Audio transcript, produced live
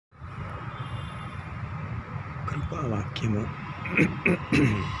కృపావాక్యము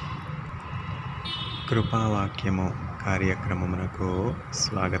కృపావాక్యము కార్యక్రమమునకు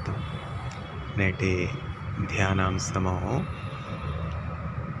స్వాగతం. నేటి ధ్యానాంశము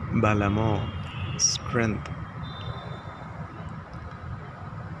బలము, strength.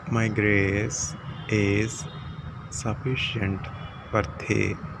 My grace is sufficient for thee.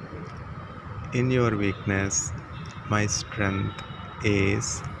 In your weakness my strength is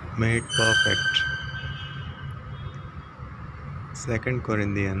made perfect. 2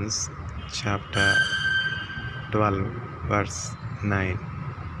 Corinthians chapter 12 verse 9.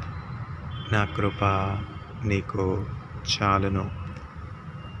 నా కృప నీకు చాలును.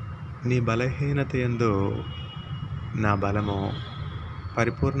 నీ బలహీనత యందు నా బలము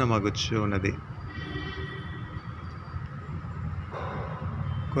పరిపూర్ణమగుచు ఉన్నది.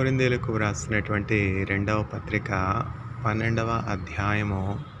 కొరింథీయులకు వ్రాసినటువంటి 2వ పత్రిక 12వ అధ్యాయము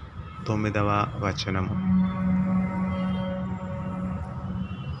 9వ వచనము.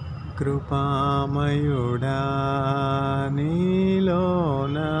 కృపామయుడా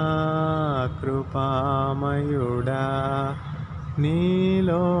నీలోనా, కృపామయుడా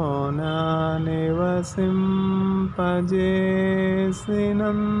నీలోనా నివసింపజేసినందున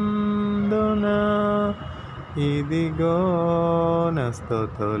ఇదిగో నా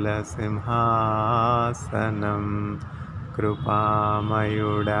స్తుతుల సింహాసనం.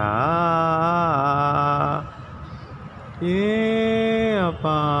 కృపామయుడా ఏ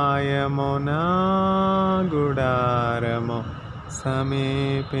అపాయము నా గుడారము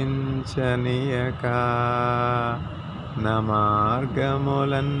సమీపించనీయక, నా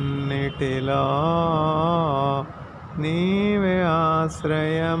మార్గములన్నిటిలో నీవే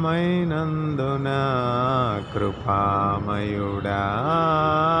ఆశ్రయమైనందున కృపామయుడా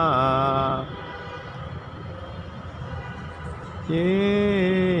ఏ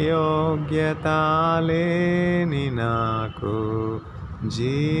యోగ్యత లేని నాకు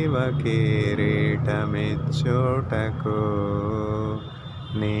జీవ కిరీటమిచ్చుటకు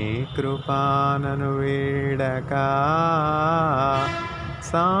నీ కృపానను వీడక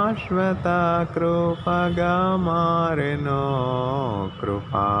శాశ్వత కృపగా మారెను.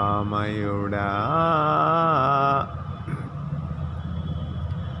 కృపామయుడా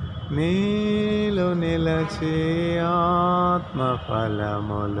నీలో నిలచి ఆత్మఫలములు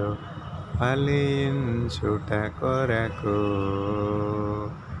ఫలించుట కొరకు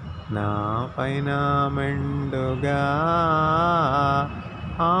నా పైన మెండుగా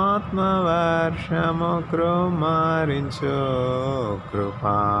ఆత్మవర్షము కృమ్మరించు.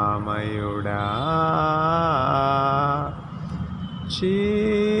 కృపామయుడా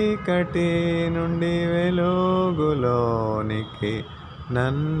చీకటి నుండి వెలుగులోనికి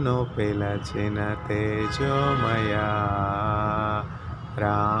నన్ను పిలచిన తేజోమయా,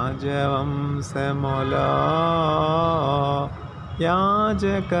 రాజవంశములో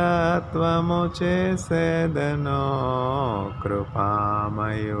యాజకత్వము చేసేదను.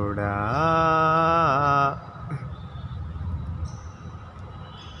 కృపామయుడా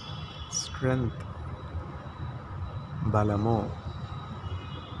స్ట్రెంగ్త్, బలము.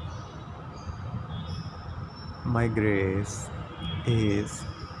 My grace is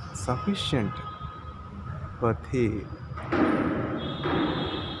sufficient for thee,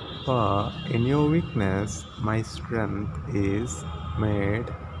 for in your weakness my strength is made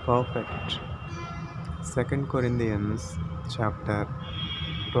perfect. 2 Corinthians chapter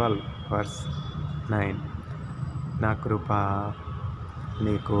 12 verse 9. నా కృప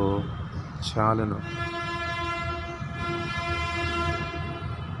నీకు చాలును.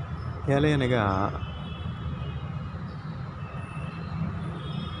 ఎలయనగా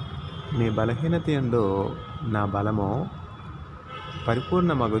నీ బలహీనత యందు నా బలము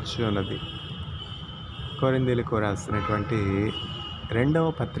పరిపూర్ణమగుచు ఉన్నది. కొరింథీయులకు రాసినటువంటి 2వ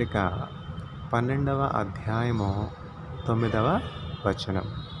పత్రిక 12వ అధ్యాయము 9వ వచనం.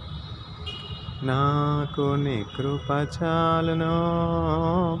 నాకు నీ కృప చాలును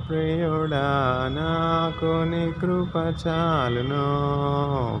ప్రియుడా, నాకు నీ కృప చాలును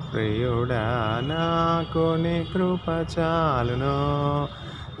ప్రియుడా, నాకు నీ కృప చాలును,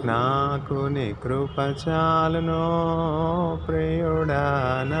 నాకు నీ కృప చాలును ప్రియుడా,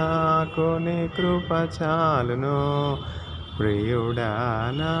 నాకు నీ కృప చాలును ప్రియుడా,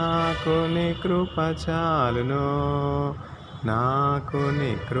 నాకు నీ కృప చాలును, నాకు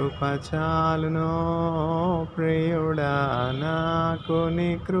నీ కృప చాలును ప్రియుడా, నాకు నీ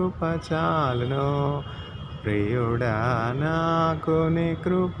కృప చాలును ప్రియుడా, నాకు నీ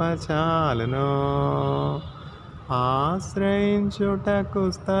కృప చాలును. ఆశ్రయించుటకు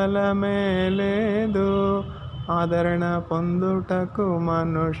స్థలమే లేదు, ఆదరణ పొందుటకు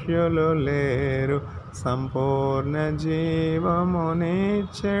మనుష్యులు లేరు. సంపూర్ణ జీవమునిచ్చెడు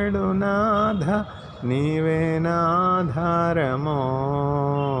నాథ, నీవే నాధారమో.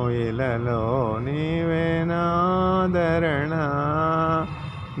 ఇలలో నీవే నాదరణ,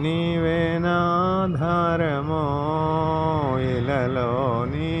 నీవే నాధారమో. ఇలలో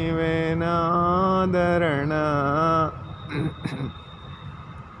నీవే నాదరణ.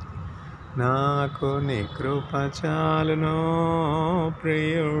 నాకు నీ కృప చాలును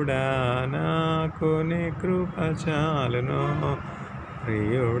ప్రియుడా, నాకు నీ కృప చాలును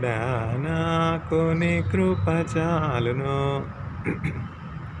ప్రియుడా, నాకు నీ కృప చాలును.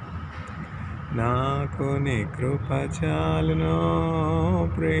 నాకు నీ కృప చాలును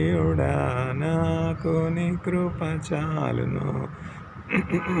ప్రియుడా, నాకు నీ కృప చాలును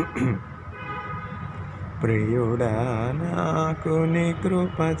ప్రియుడా, నాకు నీ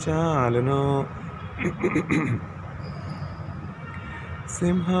కృప చాలును.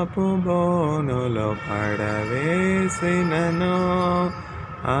 సింహపు బోనులో పడవేసినను,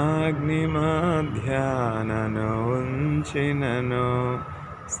 అగ్ని మధ్యానను ఉంచినను.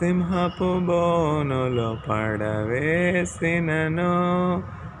 సింహపు బోనులో పడవేసినను,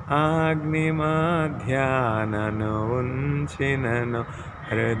 అగ్ని మధ్యానను ఉంచినను.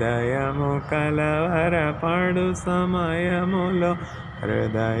 హృదయము కలవరపడు సమయములో,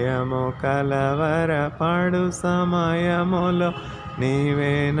 హృదయము కలవరపడు సమయములో,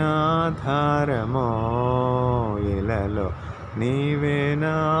 నీవే నాధారమో. ఇలలో నీవే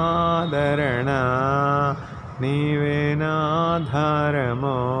నాదరణ, నీవే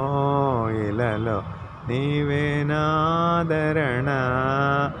నాధారమో. ఇలలో నీవే నాదరణ.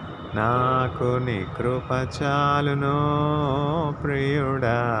 నాకు నీ కృప చాలును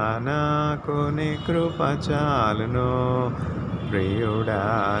ప్రియుడా, నాకు నీ కృప చాలును ప్రియుడా,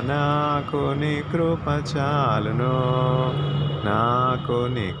 నాకు నీ కృప చాలును. నాకు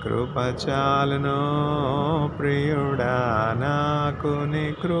నీ కృప చాలును ప్రియుడా, నాకు నీ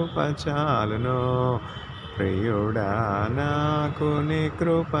కృప చాలును ప్రియుడా, నాకు నీ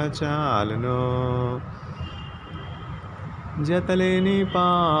కృప చాలును. జతలేని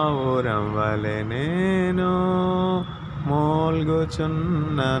పావురం వలె నేను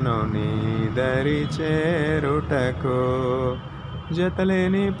మోల్గుచున్నను నీ దరి చేరుటకు.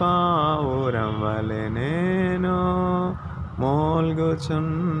 జతలేని పావురం వలె నేను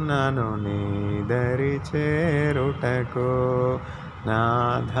మోల్గుచున్నను నీ దరి చేరుటకు.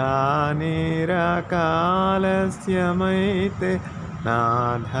 నాథా నిరాకాలస్యమైతే,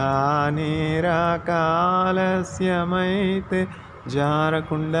 నాథా నిరాకాలస్యమైతే,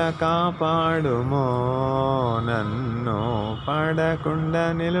 జారకుండా కాపాడుమో. నన్ను పడకుండా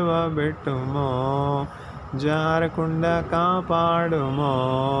నిలువబెట్టుమో, జారకుండా కాపాడుమో.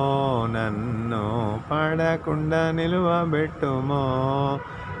 నన్ను పడకుండా నిలువబెట్టుమో.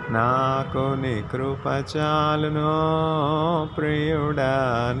 నాకు నీ కృప చాలును ప్రియుడా,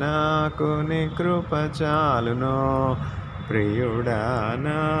 నాకు నీ కృప చాలును ప్రియుడా,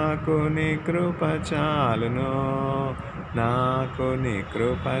 నాకు నీ కృప చాలును. నాకు నీ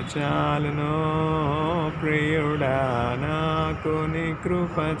కృప చాలును ప్రియుడా, నాకు నీ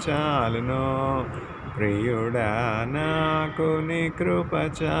కృప చాలును ప్రియుడా, నాకు నీ కృప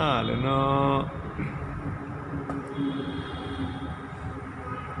చాలును.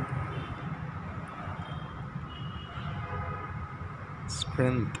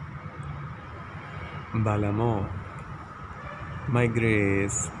 Strength, balamo. My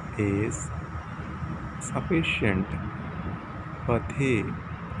grace is sufficient for thee.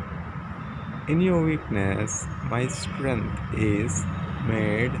 In your weakness, my strength is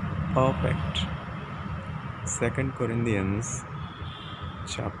made perfect. 2 Corinthians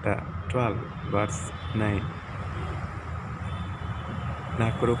chapter 12, verse 9. నా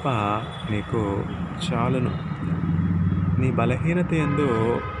కృప నీకు చాలును. నీ బలహీనత యందు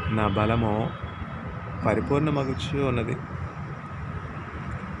నా బలము పరిపూర్ణమగుచు ఉన్నది.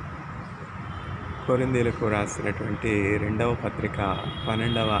 కొరింథీయులకు రాసినటువంటి 2వ పత్రిక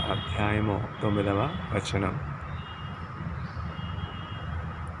 12వ అధ్యాయము 9వ వచనం.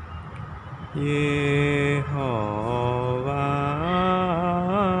 యెహోవా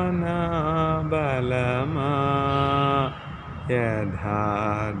నా బలమా, యథార్థమైనది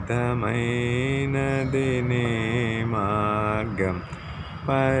నీ మార్గం,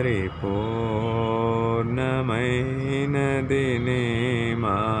 పరిపూర్ణమైనది నీ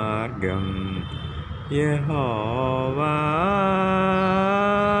మార్గం. యెహోవా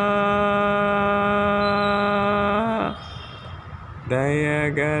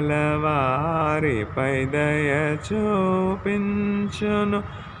దయగల వారిపై దయ చూపించును,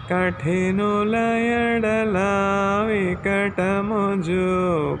 కఠినుల ఎడల వికటము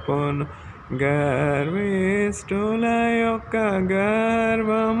చూపును గర్విష్ఠుల యొక్క గర్వమునణచును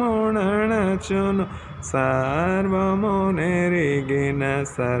సర్వము నెరిగిన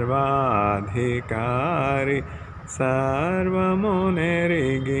సర్వాధికారి సర్వము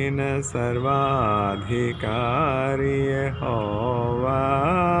నెరిగిన సర్వాధికారి యెహోవా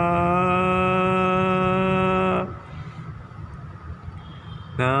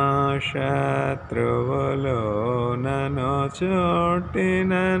నా శత్రువులు నన్ను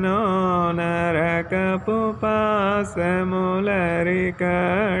చుట్టినను నరకపు పాశములరి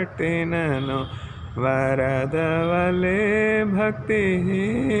కట్టినను వరద వలె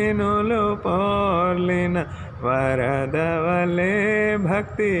భక్తిహీనులు పోర్లిన వరద వలె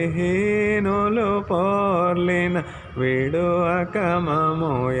భక్తిహీనులు పోర్లిన విడువక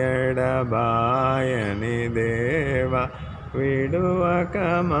మము ఎడబాయని దేవా విడువక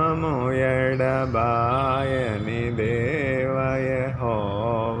మము ఎడబాయని దేవ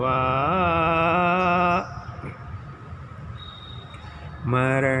యెహోవా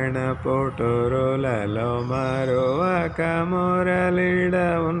మరణ పుటురులలో మరువక మురళిడ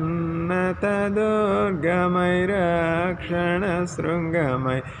ఉన్నత దుర్గమై రక్షణ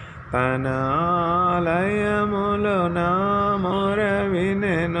శృంగమై తన ఆలయములో నా మొర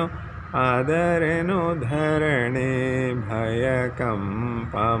వినెను ఆదరెను ధరణి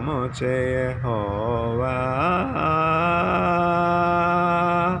భయకంపము యెహోవా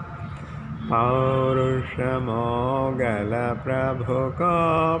పౌరుషమోగల ప్రభు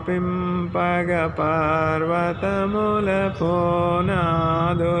కోపింపగ పర్వతముల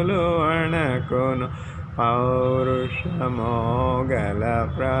పునాదులు అణకును పౌరుషమోగల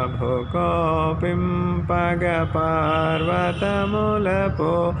ప్రభు కోపింపగ పర్వతముల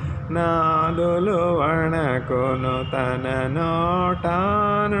పునాదులు అణకును తన నోట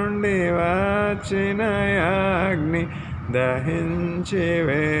నుండి వచ్చిన అగ్ని దహించి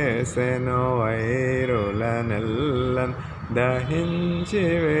వేసెను వైరులనెల్లన్ దహించి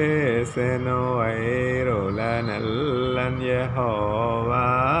వేసెను వైరులనెల్లన్ యెహోవా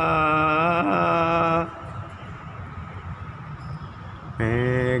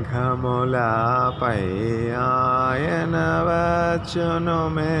మేఘములపై ఆయన వచ్చును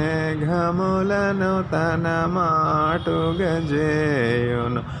మేఘములను తన మాటుగా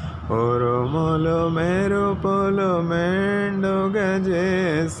చేయును ఉరుములు మెరుపులు మెండుగా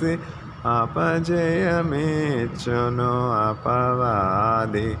చేసి అపజయమిచ్చును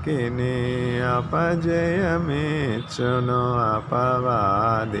అపవాదికిని అపజయమిచ్చును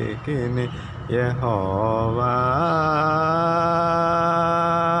అపవాదికిని యెహోవా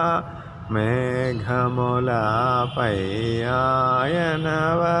మేఘములపై ఆయన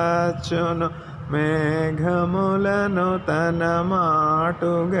వచ్చును మేఘములను తన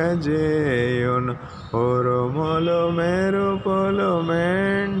మాటుగా చేయును ఉరుములు మెరుపులు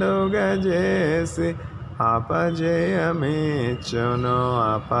మెండుగా చేసి అపజయమిచ్చును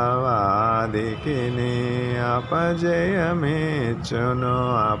అపవాదికిని అపజయమిచ్చును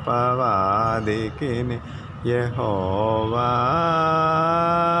అపవాదికిని యెహోవా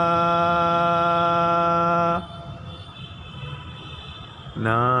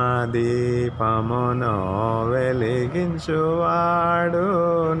నా దీపమును వెలిగించువాడు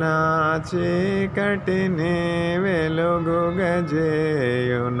నా చీకటిని వెలుగుగా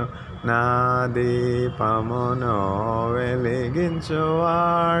చేయును నా దీపమును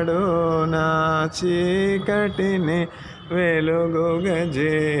వెలిగించువాడు నా చీకటిని వెలుగుగా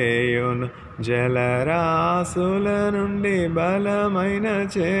చేయును జలరాశుల నుండి బలమైన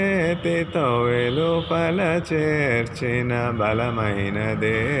చేతితో వెలుపల చేర్చిన బలమైన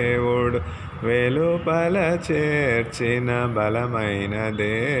దేవుడు వెలుపల చేర్చిన బలమైన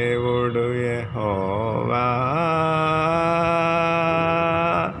దేవుడు యెహోవా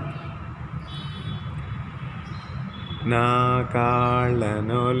నా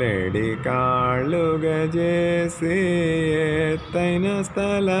కాళ్ళను లేడి కాళ్ళుగా చేసి ఎత్తైన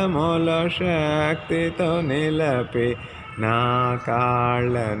స్థలములో శక్తితో నిలపి నా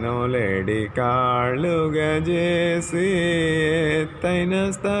కాళ్ళను లేడి కాళ్ళుగా చేసి ఎత్తైన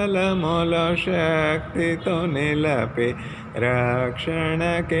స్థలములో శక్తితో నిలపి రక్షణ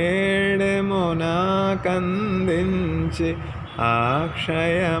కేడెము నాకందించి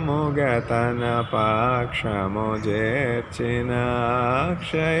అక్షయముగా తన పక్షము చేర్చిన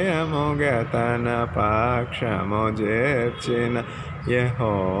అక్షయముగా తన పక్షము చేర్చిన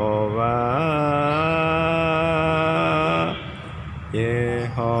యెహోవా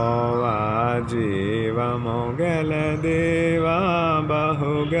యెహోవా జీవము గల దేవా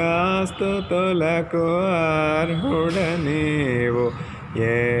బహుగా స్తుతులకు అర్హుడ నీవు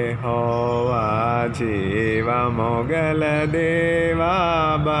యెహోవా జీవముగల దేవా,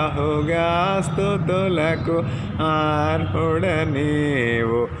 బహుగా స్తుతులకు అర్హుడ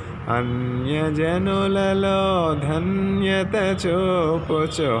నీవు. అన్యజనులలో ధన్యత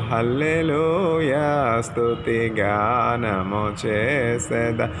చూపుచు హల్లెలూయా స్తుతి గానము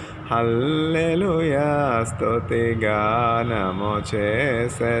చేసెద. హల్లెలూయా స్తుతి గానము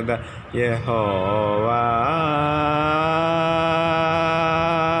చేసెద యెహోవా.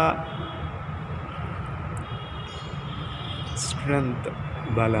 స్ట్రెంగ్త్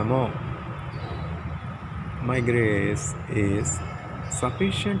బలము. My grace is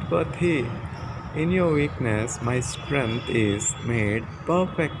sufficient for thee. In your weakness my strength is made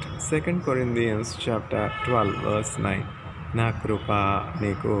perfect. 2 Corinthians chapter 12 verse 9. నా కృప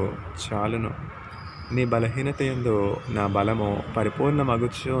నీకు చాలును, నీ బలహీనతయందు నా బలము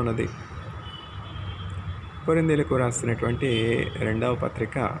పరిపూర్ణమగుచు ఉన్నది. కొరింథీయులకు రాసినటువంటి 2వ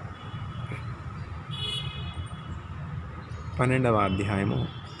పత్రిక 12వ అధ్యాయము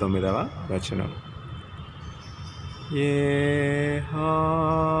 9వ వచనం. యెహోవాను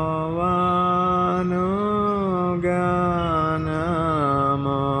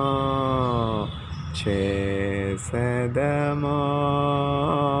గానము చేసెదము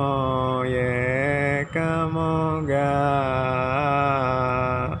ఏకముగా,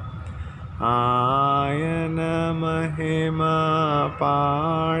 ఆయన మహిమ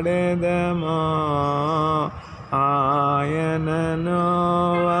పాడెదము, ఆయనను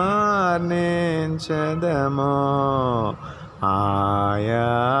వర్ణించెదము.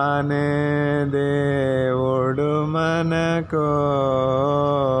 ఆయనే దేవుడు మనకు.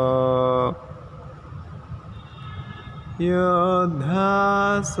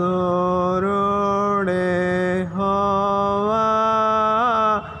 యుద్ధశూరుడే యెహోవా,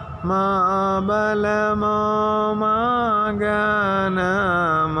 మా బలము మా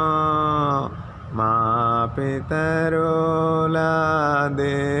గానము, మా పితరుల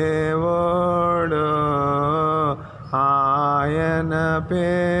దేవుడు, ఆయన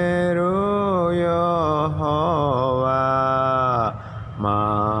పేరు యెహోవా. మా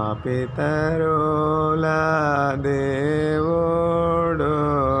పితరుల దేవుడు,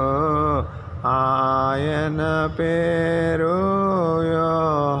 ఆయన పేరు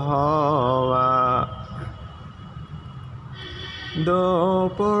యెహోవా.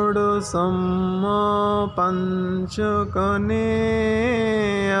 దోపుడు సొమ్ము పంచుకొని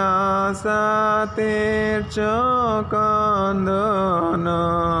ఆశ తీర్చుకొందును,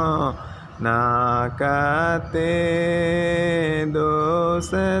 నా కత్తి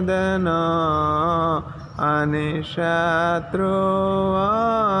దూసెదను అని శత్రువును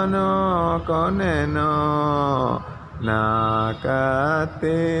కొనెను. నా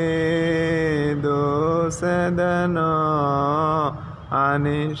కత్తి దూసెదను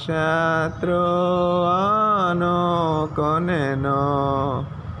అని శత్రువును కొనెను.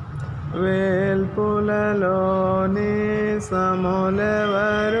 వేల్పులలోని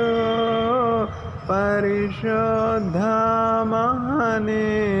సములెవరు, పరిశుద్ధ మహనీయుడా,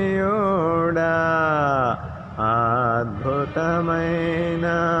 అద్భుతమైన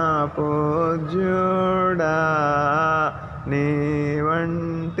పూజ్యుడా, నీ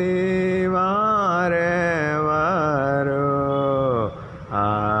వంటి వారెవరు.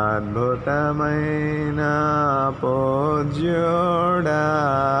 అద్భుతమైన పూజ్యుడా,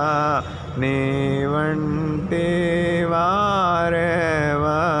 నీ వంటి వారెవరు.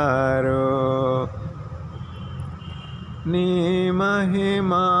 నీ మహిమాతిశయమున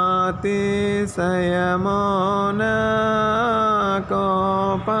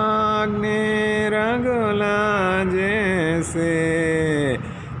కోపాగ్ని రగులజేసి,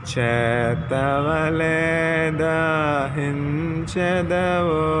 చెత్తవలె దహించెదవు.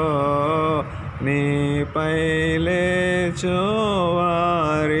 నీపై లేచువారిని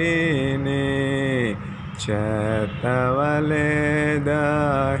చెత్తవలె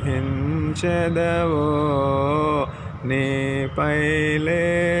దహించెదవు. నీపై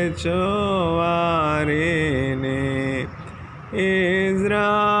లేచువారిని.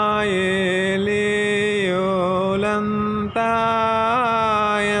 ఇజ్రాయేలీయులంతా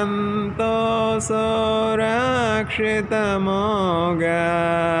ఎంతో సురక్షితముగా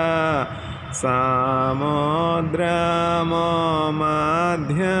సముద్రము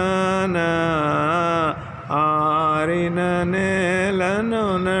మధ్యాన ఆరిన నేలను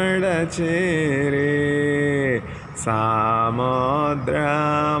నడచిరి. సముద్రము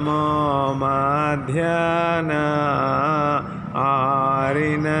మధ్యాన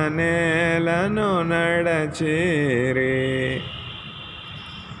ఆరిన నేలను నడచిరి.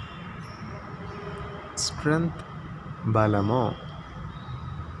 స్ట్రెంగ్త్ బలము.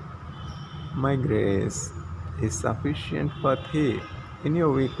 My grace is sufficient for thee. In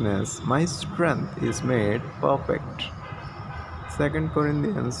your weakness, my strength is made perfect. 2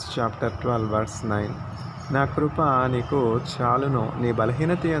 Corinthians chapter 12 verse 9. నా కృప నీకు చాలును, నీ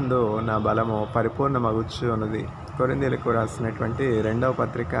బలహీనత యందు నా బలము పరిపూర్ణమగుచు ఉన్నది. కొరింథీయులకు రాసినటువంటి 2వ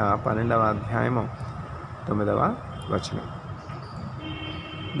పత్రిక 12వ అధ్యాయము 9వ వచనం.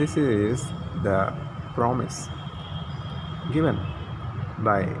 This is the promise given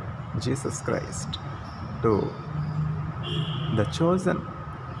by Jesus Christ to the chosen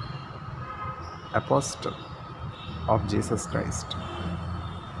apostle of Jesus Christ,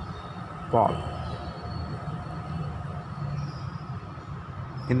 Paul,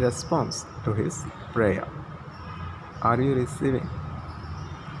 in response to his prayer. Are you receiving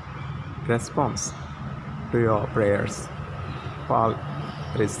response to your prayers? Paul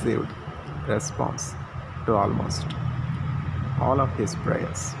received response to almost all of his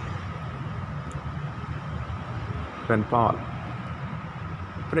prayers. When Paul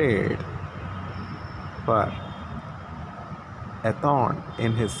prayed for a thorn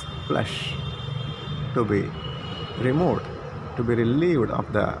in his flesh to be removed, to be relieved of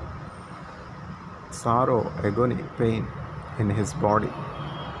the sorrow, agony, pain in his body,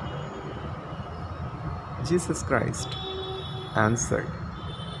 Jesus Christ answered,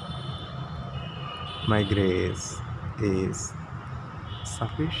 my grace is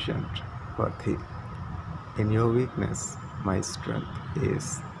sufficient for thee. In your weakness, my strength is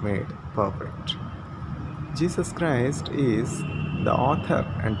made perfect. Jesus Christ is the author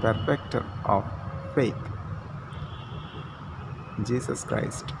and perfecter of faith. Jesus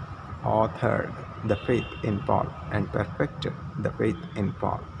Christ authored the faith in Paul and perfected the faith in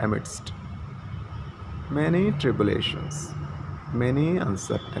Paul amidst many tribulations, many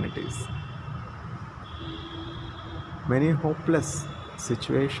uncertainties, many hopeless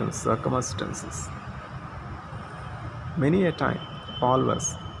situations, circumstances. Many a time Paul was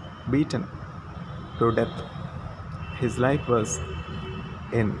beaten to death. His life was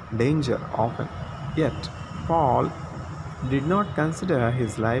in danger often. Yet Paul did not consider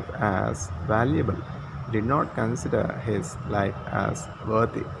his life as valuable, did not consider his life as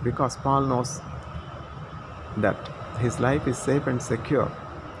worthy, because Paul knows that his life is safe and secure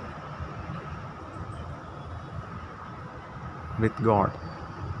with God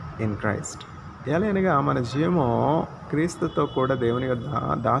in Christ. ఎలాగనగా మన జీవము క్రీస్తుతో కూడా దేవుని యొద్ద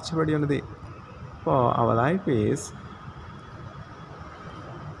దాచబడి ఉన్నది. For our life is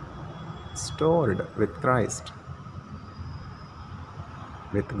stored with Christ,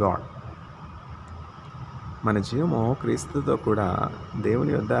 with God. మన జీవము క్రీస్తుతో కూడా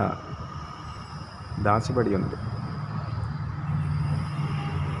దేవుని యొద్ద దాచబడి ఉన్నది.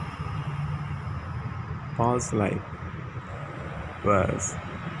 Paul's life was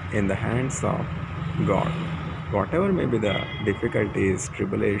in the hands of God. Whatever may be the difficulties,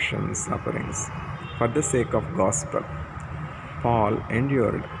 tribulations, sufferings, for the sake of gospel, Paul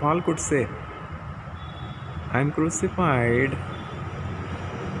endured. Paul could say, I am crucified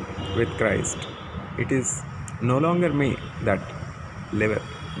with Christ. It is no longer me that liveth,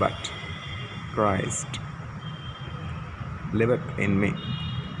 but Christ liveth in me.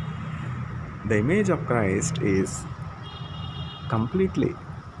 The image of Christ is completely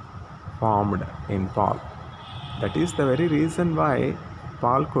formed in Paul. That is the very reason why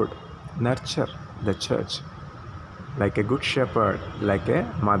Paul could nurture the church like a good shepherd, like a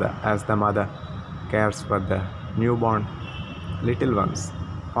mother, as the mother cares for the newborn little ones.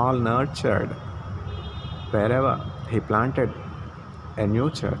 Paul nurtured wherever he planted a new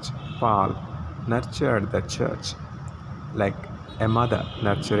church. Paul nurtured the church like a mother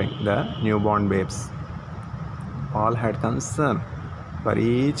nurturing the newborn babes. Paul had concern for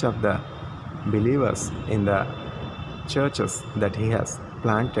each of the believers in the churches that he has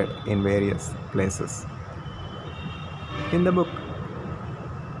planted in various places. In the book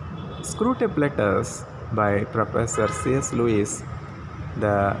Screwtape Letters by Professor C.S. Lewis,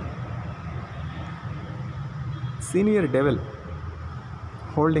 the senior devil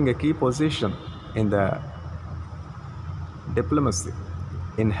holding a key position in the diplomacy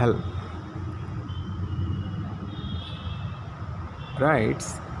in hell, writes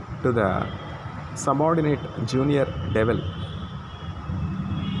to the subordinate junior devil,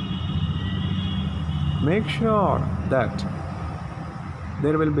 make sure that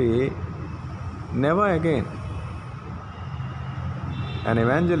there will be never again an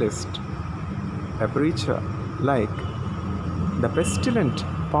evangelist, a preacher like the pestilent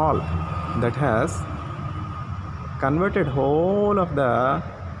Paul that has converted whole of the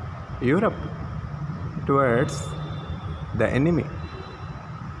Europe towards the enemy.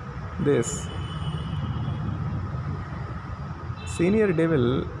 This senior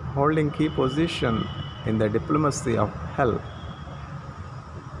devil holding key position in the diplomacy of hell,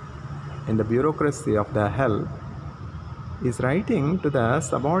 in the bureaucracy of the hell, is writing to the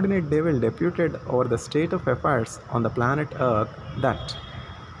subordinate devil deputed over the state of affairs on the planet Earth that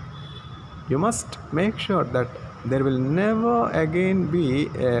you must make sure that there will never again be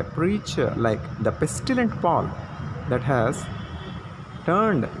a preacher like the pestilent Paul that has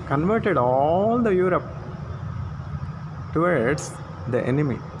converted all the Europe towards the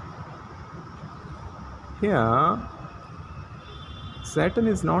enemy. Here, Satan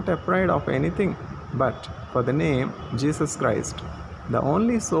is not afraid of anything but for the name Jesus Christ. The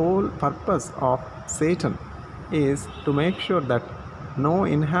only sole purpose of Satan is to make sure that no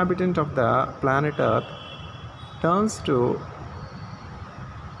inhabitant of the planet Earth turns to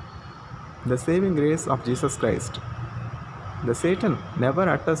the saving grace of Jesus Christ. The Satan never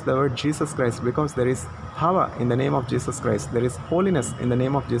utters the word Jesus Christ because there is power in the name of Jesus Christ. There is holiness in the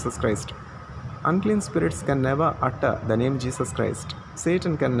name of Jesus Christ. Unclean spirits can never utter the name Jesus Christ.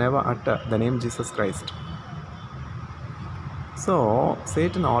 Satan can never utter the name Jesus Christ. So,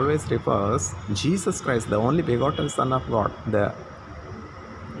 Satan always refers Jesus Christ, the only begotten Son of God, the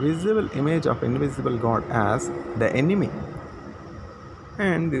visible image of invisible God, as the enemy.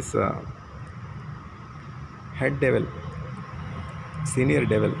 And this head devil, senior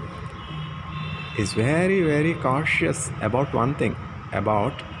devil, is very, very cautious about one thing,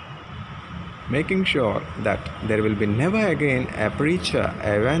 about making sure that there will be never again a preacher,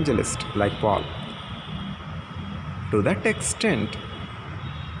 a evangelist like Paul. To that extent,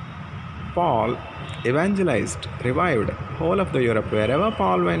 Paul evangelized, revived whole of the Europe. Wherever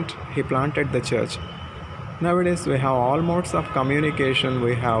Paul went, he planted the church. Nowadays, we have all modes of communication.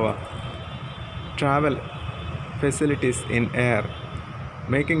 We have travel facilities in air,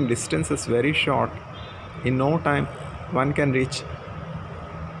 making distances very short. In no time, one can reach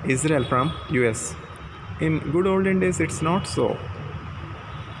Israel from US. In good olden days, it's not so.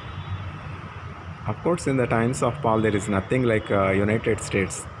 Of course, in the times of Paul, there is nothing like United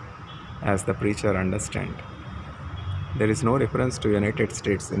States as the preacher understand. There is no reference to United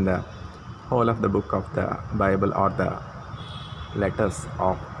States in the whole of the book of the Bible or the letters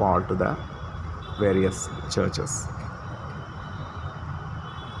of Paul to the various churches.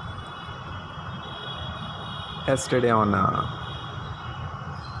 Yesterday on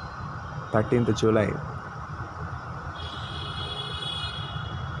 13th July,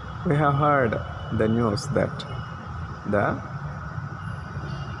 we have heard the news that the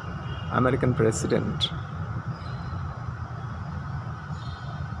American president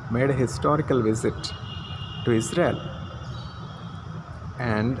made a historical visit to Israel,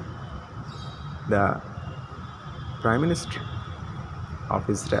 and the Prime Minister of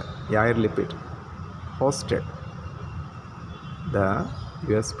Israel, Yair Lapid, hosted the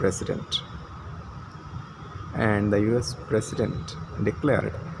US President, and the US President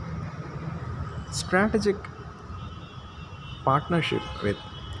declared strategic partnership with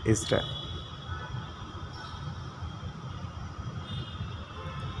Israel.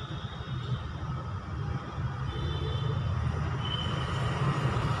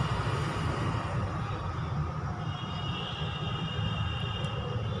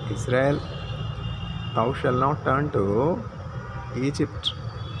 Israel, thou shalt not turn to Egypt.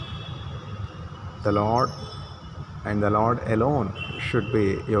 The Lord and the Lord alone should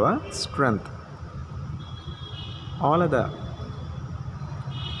be your strength. All other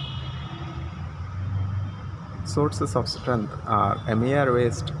sources of strength are a mere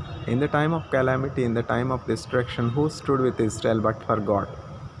waste. In the time of calamity, in the time of destruction, who stood with Israel but for God?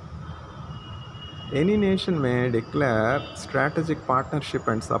 Any nation may declare strategic partnership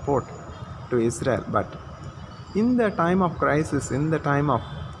and support to Israel, but in the time of crisis, in the time of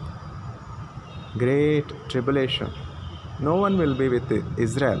great tribulation, no one will be with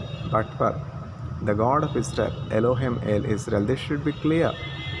Israel but for the God of Israel, Elohim El Israel. This should be clear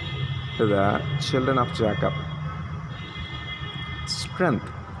to the children of Jacob. Strength,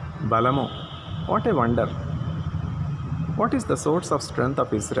 Balamo. What a wonder. What is the source of strength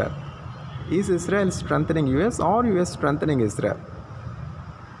of Israel? Is Israel strengthening US or US strengthening Israel?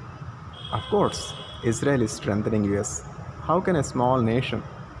 Of course, Israel is strengthening US. How can a small nation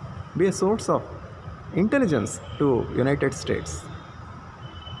be a source of intelligence to United States?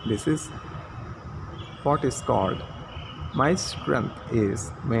 This is what is called, my strength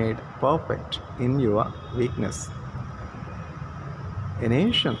is made perfect in your weakness. A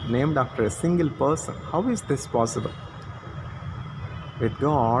nation named after a single person. How is this possible? With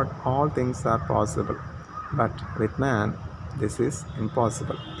God, all things are possible. But with man, this is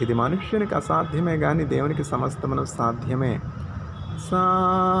impossible. ఇది మనుష్యునికి అసాధ్యమే కానీ దేవునికి సమస్తమును సాధ్యమే.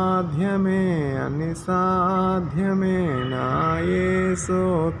 సాధ్యమే అని సాధ్యమే నా యేసు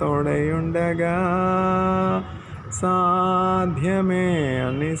తోడయుండగా. సాధ్యమే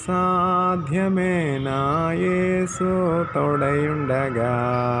అని సాధ్యమే నా యేసు తోడయుండగా.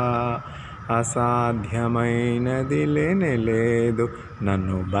 అసాధ్యమైనది లేనే లేదు,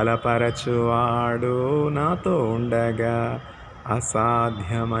 నన్ను బలపరచువాడు నాతో ఉండగా.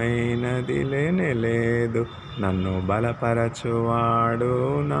 అసాధ్యమైనది లేనే లేదు, నన్ను బలపరచువాడు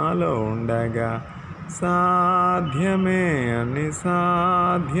నాలో ఉండగా. సాధ్యమే అని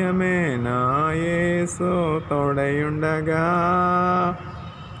సాధ్యమే నా యేసు తోడయుండగా.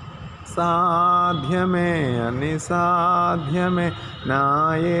 సాధ్యమే అని సాధ్యమే నా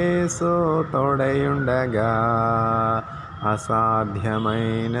యేసు తోడయుండగా.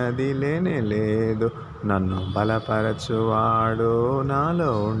 అసాధ్యమైనది లేనే లేదు, నన్ను బలపరచువాడు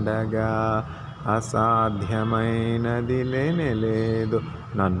నాలో ఉండగా. అసాధ్యమైనది లేనే లేదు,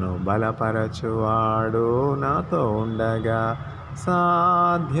 నన్ను బలపరచువాడు నాతో ఉండగా.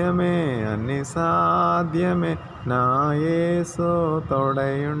 సాధ్యమే అని సాధ్యమే నా యేసు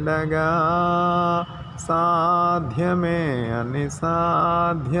తోడయుండగా. సాధ్యమే అని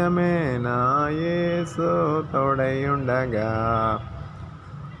సాధ్యమే నా యేసు తోడయుండగా.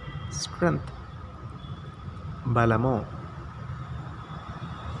 స్ట్రెంగ్త్, బలము.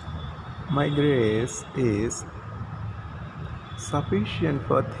 My grace is sufficient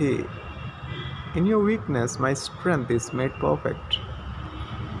for thee. In your weakness my strength is made perfect.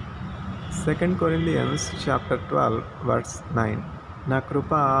 2 Corinthians chapter 12 verse 9. నా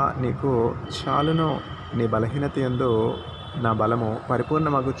కృప నీకు చాలును, నీ బలహీనత యందు నా బలము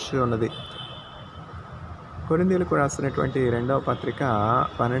పరిపూర్ణమగుచు ఉన్నది. కొరింథీయులకు రాసినటువంటి 2వ పత్రిక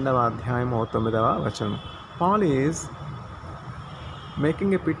 12వ అధ్యాయము 9వ వచనం. Paul is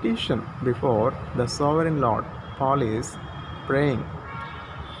making a petition before the sovereign Lord. Paul is praying.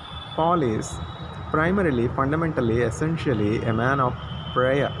 Paul is primarily, fundamentally, essentially a man of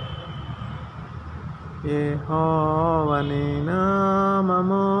prayer. యెహోవాని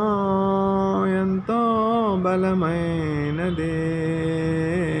నామము ఎంతో బలమైనది,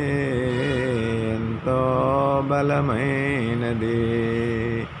 ఎంతో బలమైనది,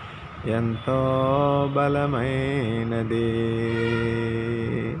 ఎంతో బలమైనది.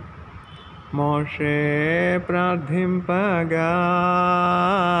 మోషే ప్రార్థింపగా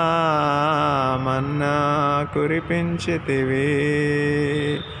మన్నా కురిపించితివి.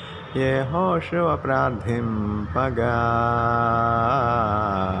 యెహోషువ ప్రార్థింపగా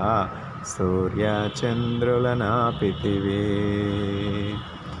సూర్య చంద్రులనాపితివి.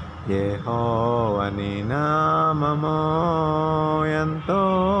 యెహోవాని నామము ఎంతో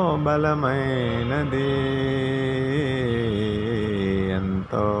బలమైనది,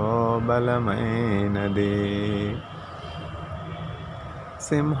 ఎంతో బలమైనది.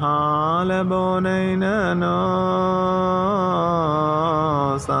 సింహాల బోనైనను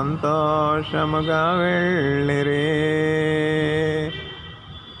సంతోషముగా వెళ్ళిరి,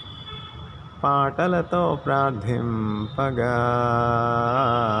 పాటలతో ప్రార్థింపగా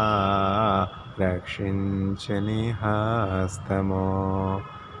రక్షించని హస్తము.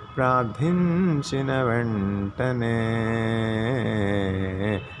 ప్రార్థించిన వెంటనే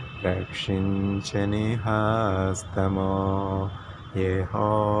రక్షించని హస్తము.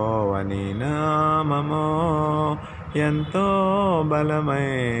 యెహోవాని నామము ఎంతో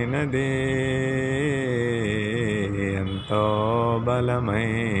బలమైనది, ఎంతో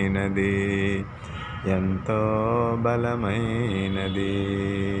బలమైనది, ఎంతో బలమైనది.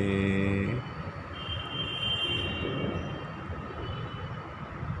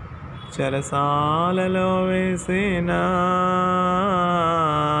 చెరసాలలో వేసిన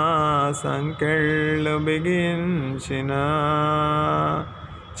సంకెళ్ళు బిగించిన,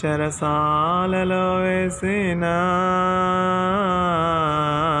 చెరసాలలో వేసిన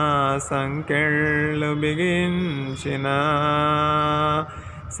సంకెళ్ళు బిగించిన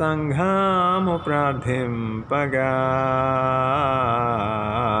సంఘము ప్రార్థింపగా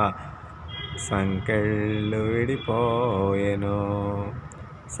సంకెళ్ళు విడిపోయెను.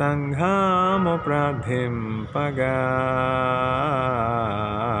 సంఘము ప్రార్థింపగా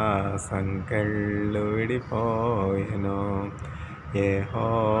సంకెళ్ళు విడిపోయెను.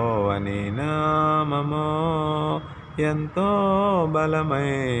 యెహోవాని నామము ఎంతో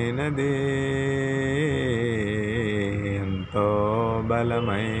బలమైనది, ఎంతో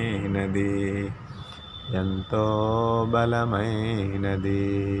బలమైనది, ఎంతో బలమైనది.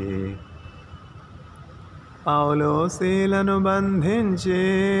 పౌలోసీలను బంధించి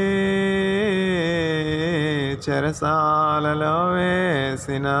చెరసాలలో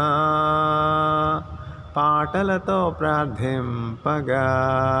వేసిన పాటలతో ప్రార్థింపగా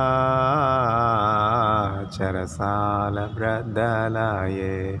చెరసాల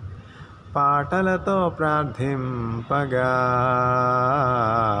బ్రద్దలాయే పాటలతో ప్రార్థింపగా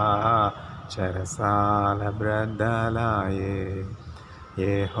చెరసాల బ్రద్దలాయే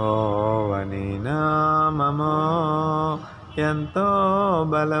యెహోవాని నామము ఎంతో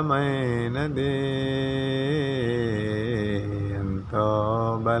బలమైనది ఎంతో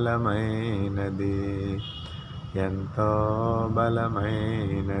బలమైనది ఎంతో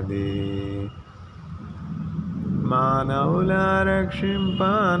బలమైనది మానవుల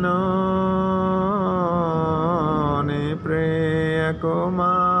రక్షింపను నీ ప్రియ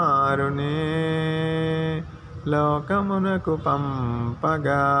కుమారుని లోకమునకు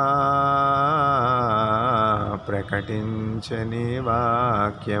పంపగా ప్రకటించని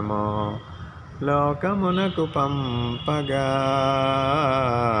వాక్యము లోకమునకు పంపగా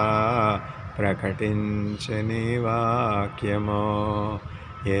ప్రకటించని వాక్యము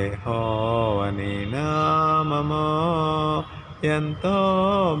యెహోవాని నామము ఎంతో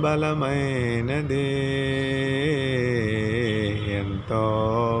బలమైనది ఎంతో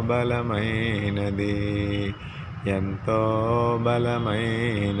బలమైనది ఎంతో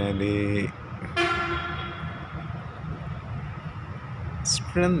బలమైనది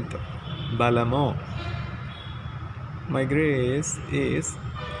స్ట్రెంగ్త్ బలము My grace is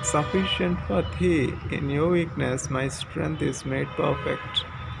sufficient for thee. In your weakness my strength is made perfect.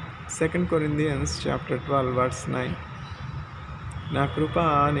 2 Corinthians chapter 12 verse 9. నా కృప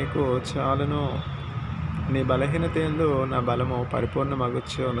నీకు చాలును, నీ బలహీనత యందు నా బలము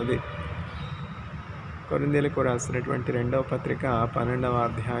పరిపూర్ణమగుచు ఉన్నది. కొరింథీయులకు రాసినటువంటి 2వ పత్రిక 12వ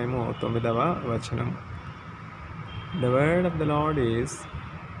అధ్యాయము 9వ వచనం. The word of the Lord is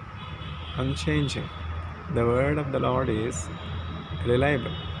unchanging. The word of the Lord is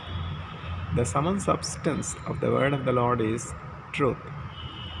reliable. The sum and substance of the word of the Lord is truth.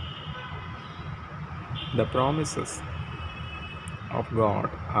 The promises of God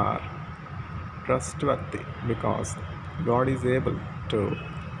are trustworthy because God is able to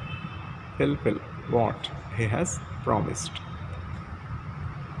fulfill what He has promised.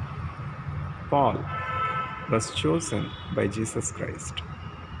 Paul was chosen by Jesus Christ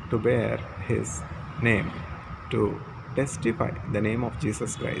to bear His name, to testify the name of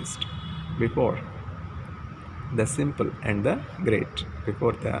Jesus Christ before the simple and the great,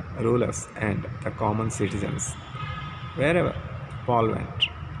 before the rulers and the common citizens. Wherever Paul went,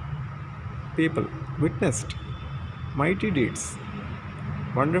 people witnessed mighty deeds,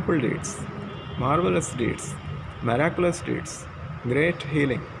 wonderful deeds, marvelous deeds, miraculous deeds, great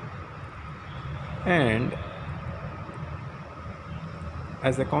healing, and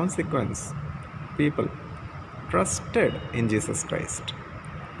as a consequence, people trusted in Jesus Christ.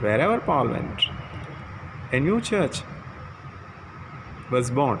 Wherever Paul went, a new church was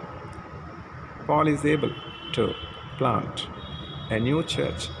born. Paul is able to plant a new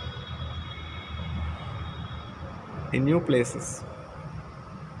church in new places.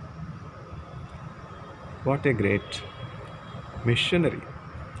 What a great missionary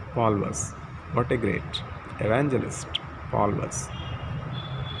Paul was. What a great evangelist Paul was.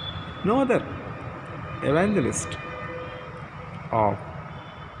 No other evangelist of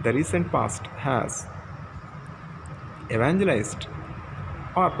the recent past has evangelized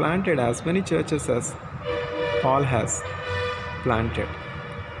or planted as many churches as Paul has planted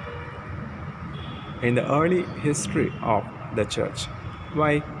in the early history of the church.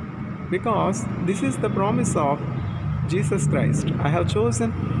 Why? Because this is the promise of Jesus Christ. I have chosen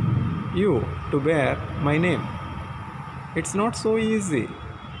you to bear my name. It's not so easy.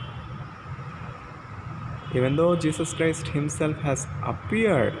 Even though Jesus Christ Himself has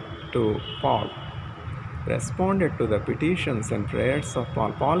appeared to Paul, responded to the petitions and prayers of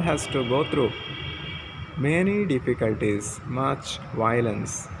Paul, Paul has to go through many difficulties, much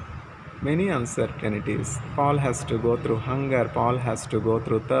violence, many uncertainties. Paul has to go through hunger, Paul has to go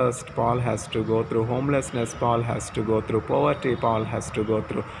through thirst, Paul has to go through homelessness, Paul has to go through poverty, Paul has to go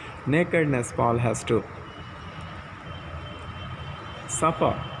through nakedness, Paul has to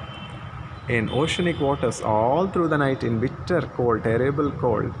suffer in oceanic waters all through the night, in bitter cold, terrible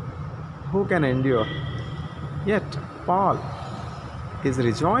cold. Who can endure? Yet Paul is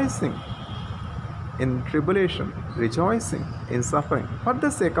rejoicing in tribulation, rejoicing in suffering for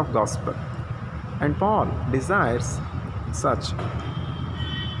the sake of gospel. And Paul desires such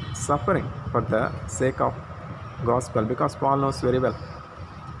suffering for the sake of gospel, because Paul knows very well,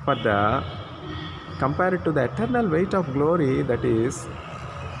 for the compare it to the eternal weight of glory that is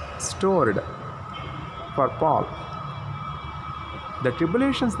stored for Paul. The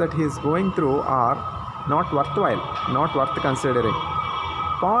tribulations that he is going through are not worthwhile, not worth considering.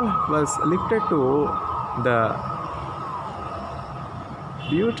 Paul was lifted to the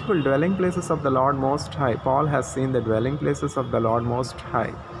beautiful dwelling places of the Lord Most High. Paul has seen the dwelling places of the Lord Most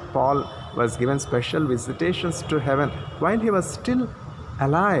High. Paul was given special visitations to heaven while he was still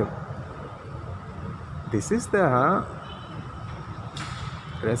alive. This is the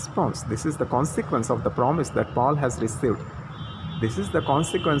response. This is the consequence of the promise that Paul has received. This is the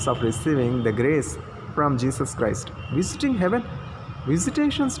consequence of receiving the grace from Jesus Christ. Visiting heaven,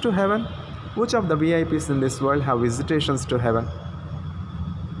 visitations to heaven. Which of the VIPs in this world have visitations to heaven?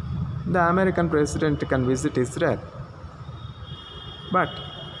 The American president can visit Israel. But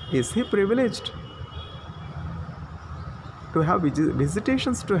is he privileged to have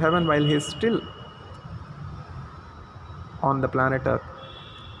visitations to heaven while he is still on the planet Earth,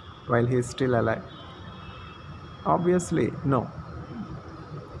 while he is still alive? Obviously, no.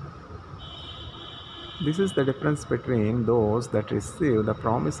 This is the difference between those that receive the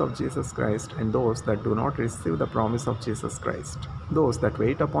promise of Jesus Christ and those that do not receive the promise of Jesus Christ. Those that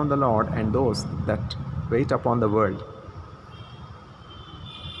wait upon the Lord and those that wait upon the world.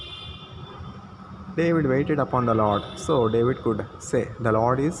 David waited upon the Lord, so David could say, "The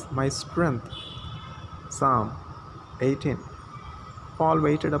Lord is my strength." Psalm 18. Paul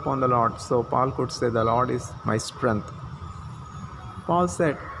waited upon the Lord, so Paul could say, "The Lord is my strength." Paul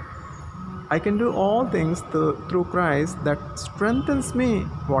said, "I can do all things through Christ that strengthens me."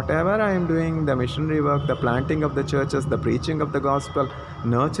 Whatever I am doing, the missionary work, the planting of the churches, the preaching of the gospel,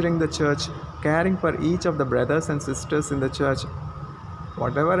 nurturing the church, caring for each of the brothers and sisters in the church,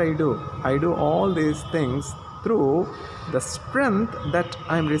 whatever I do all these things through the strength that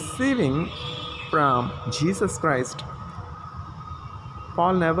I am receiving from Jesus Christ.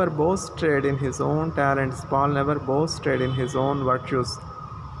 Paul never boasted in his own talents. Paul never boasted in his own virtues.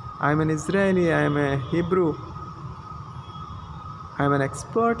 I am an Israeli, I am a Hebrew, I am an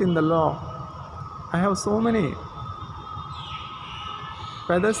expert in the law. I have so many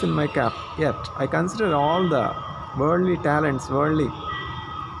feathers in my cap, yet I consider all the worldly talents, worldly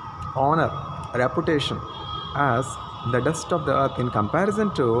honor, reputation as the dust of the earth in comparison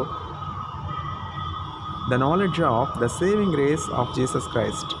to the knowledge of the saving grace of Jesus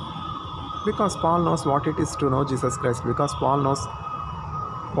Christ. Because Paul knows what it is to know Jesus Christ, because Paul knows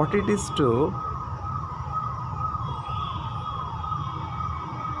what it is to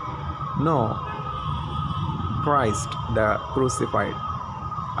know Christ the crucified.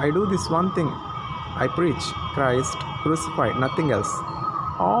 I do this one thing, I preach Christ crucified, nothing else.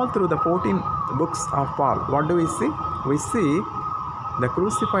 All through the 14 books of Paul, what do we see? We see the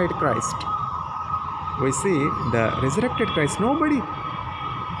crucified Christ. We see the resurrected Christ.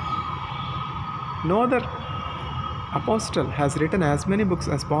 No other apostle has written as many books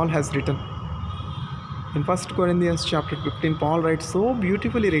as Paul has written. In 1 Corinthians chapter 15, Paul writes so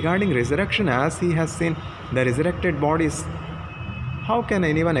beautifully regarding resurrection as he has seen the resurrected bodies. How can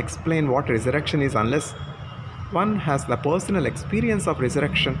anyone explain what resurrection is unless one has the personal experience of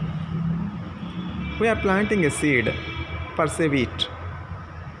resurrection? We are planting a seed, per se wheat.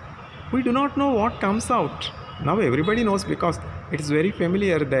 We do not know what comes out. Now everybody knows because it is very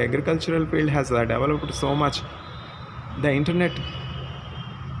familiar. The agricultural field has developed so much. The internet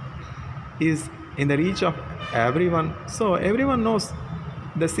is in the reach of everyone, so everyone knows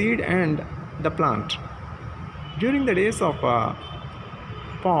the seed and the plant. During the days of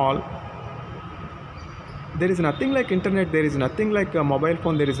Paul, there is nothing like internet, there is nothing like a mobile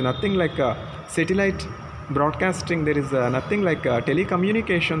phone, there is nothing like satellite broadcasting, there is nothing like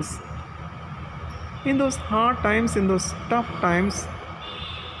telecommunications. In those hard times, in those tough times,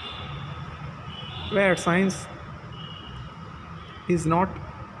 where science is not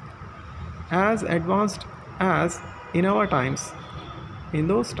as advanced as in our times, in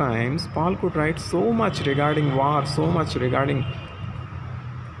those times Paul could write so much regarding war, so much regarding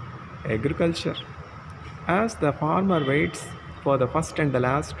agriculture. As the farmer waits for the first and the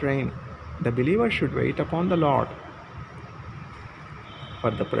last rain, the believer should wait upon the Lord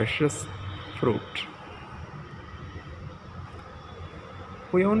for the precious fruit.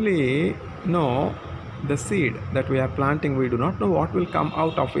 We only know the seed that we are planting. We do not know what will come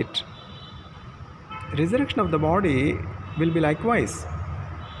out of it. Resurrection of the body will be likewise.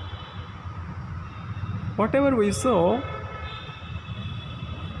 Whatever we sow,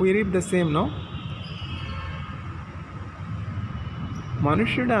 we reap the same, no?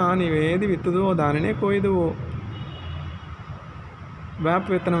 మనుష్యుడా నీవేది విత్తుదో దానినే కోయదువు. వేప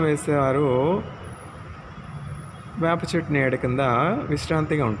విత్తనం వేసేవారు వేప చెట్టు నీడ కింద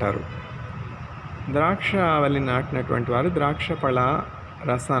విశ్రాంతిగా ఉంటారు. ద్రాక్షావల్లి నాటినటువంటి వారు ద్రాక్ష పళ్ళ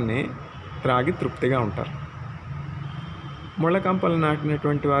రసాన్ని త్రాగి తృప్తిగా ఉంటారు. ముళ్ళకంపలు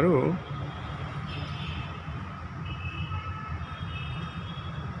నాటినటువంటి వారు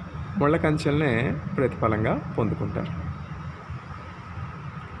ముళ్ళ కంచెలనే ప్రతిఫలంగా పొందుకుంటారు.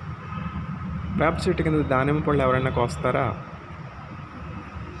 వేప చెట్టు కింద దానిమ్మ పళ్ళు ఎవరైనా కోస్తారా?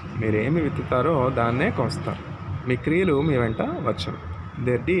 మీరేమి విత్తుతారో దాన్నే కోస్తారు. మీ క్రియలు మీ వెంట వచ్చును.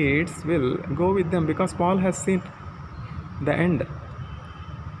 Their deeds will go with them because Paul has seen the end.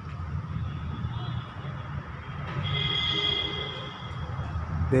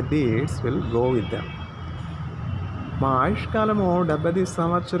 Their deeds will go with them. మా ఆయుష్కాలము 70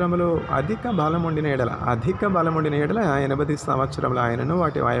 సంవత్సరములు అధిక బలముండిన ఎడల 80 సంవత్సరములు ఆయనను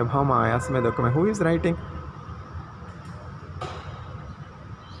వాటి వైభవం ఆయాసమే దుఃఖమే. Who is writing?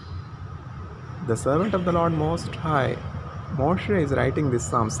 The servant of the Lord Most High, Moshe, is writing this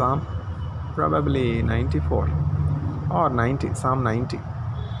Psalm probably 94 or 90, Psalm 90.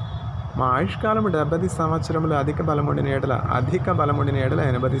 మా ఆయుష్కాలము 70 సంవత్సరములు అధిక బలముండిన ఎడల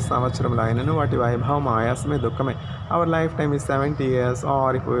 80 సంవత్సరములు ఆయనను వాటి వైభవం ఆయాసమే దుఃఖమే. Our lifetime is 70 years, or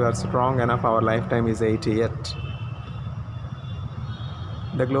if we are strong enough, our lifetime is 80 yet.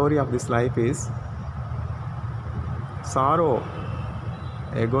 The glory of this life is sorrow,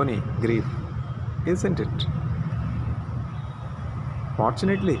 agony, grief, isn't it?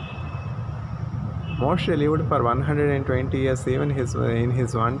 Fortunately, Moshe lived for 120 years, even in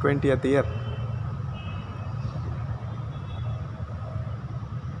his 120th year.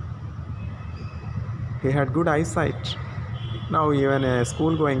 He had good eyesight. Now even a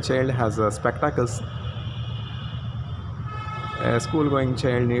school-going child has spectacles. A school-going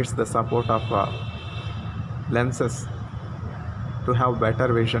child needs the support of lenses to have better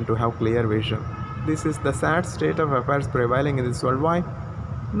vision, to have clear vision. This is the sad state of affairs prevailing in this world. Why?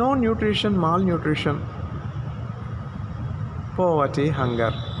 No nutrition, malnutrition, poverty,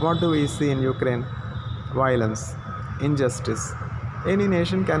 hunger. What do we see in Ukraine? Violence, injustice. Any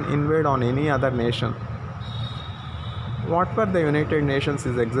nation can invade on any other nation. What for the United Nations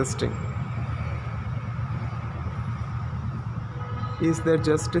is existing? Is there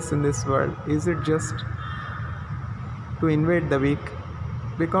justice in this world? Is it just to invade the weak?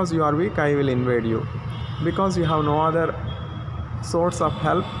 Because you are weak, I will invade you. Because you have no other source of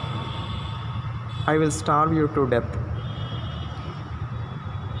help, I will starve you to death.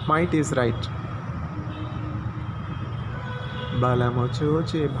 Might is right. బలము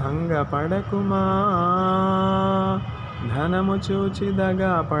చూచి భంగ పడకుమా, ధనము చూచి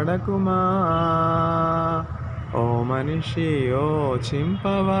దగా పడకుమా. ఓ మనిషి ఓ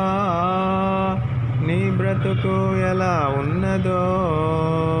చింపవా, నీ బ్రతుకు ఎలా ఉన్నదో,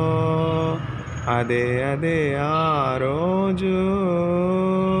 అదే ఆ రోజు,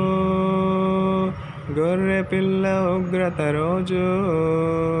 గొర్రె పిల్ల ఉగ్రత రోజు,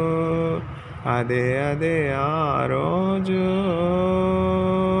 అదే ఆ రోజు,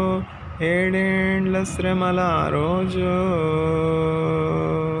 7 ఏండ్ల శ్రమల రోజు,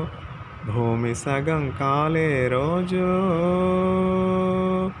 భూమి సగం కాలే రోజు,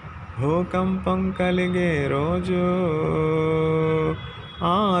 భూకంపం కలిగే రోజు,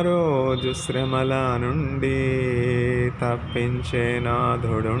 ఆ రోజు శ్రమల నుండి తప్పించే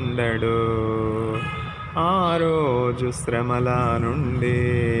నాథుడుండడు. ఆ రోజు శ్రమల నుండి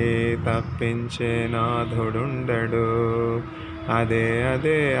తప్పించే నాథుడుండడు. అదే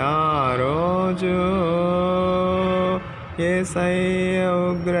ఆ రోజు, యేసయ్య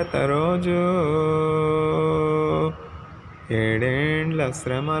ఉగ్రత రోజు, 7 ఏండ్ల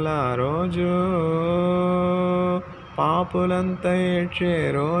శ్రమల రోజు, పాపులంతా ఏడ్చే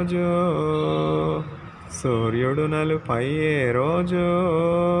రోజు, సూర్యుడు నలుపయ్యే రోజు,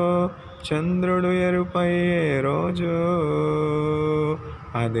 చంద్రుడు ఎరుపయ్యే రోజు,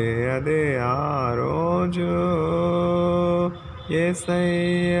 అదే ఆ రోజు,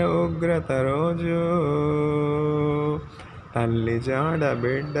 యేసయ్య ఉగ్రత రోజు. తల్లి జాడ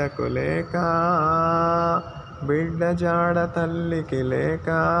బిడ్డకు లేక, బిడ్డ జాడ తల్లికి లేక,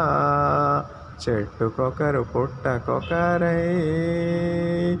 చెట్టుకొకరు పుట్టకొకరై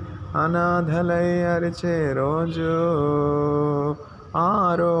అనాథలై అరిచే రోజు, ఆ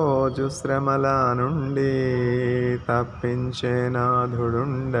రోజు శ్రమల నుండి తప్పించే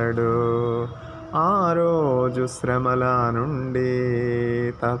నాథుడుండడు. ఆ రోజు శ్రమల నుండి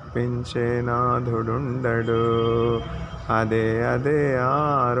తప్పించే నాథుడుండడు. అదే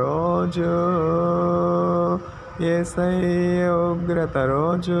ఆ రోజు, యేసయ్య ఉగ్రత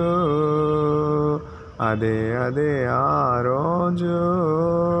రోజు, అదే ఆ రోజు,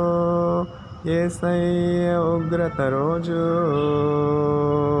 యేసయ్య ఉగ్రత రోజు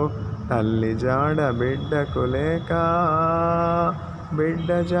తల్లి జాడ బిడ్డకు లేక, బిడ్డ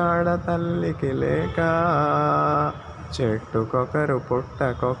జాడ తల్లికి లేక, చెట్టుకొకరు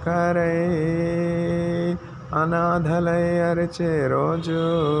పుట్టకొకరై అనాథలై అరిచే రోజు.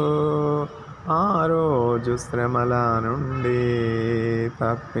 ఆ రోజు శ్రమల నుండి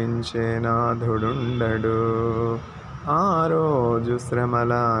తప్పించే నాథుడుండడు. ఆ రోజు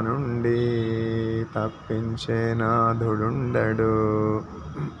శ్రమల నుండి తప్పించే నాథుడుండడు.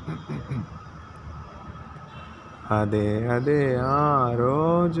 అదే అదే ఆ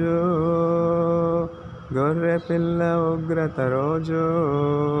రోజు, గొర్రె పిల్ల ఉగ్రత రోజు,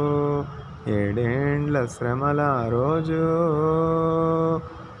 7 ఏండ్ల శ్రమల రోజు,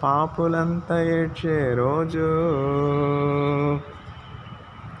 పాపులంతా ఏడ్చే రోజు.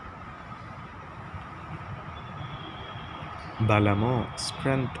 బలము,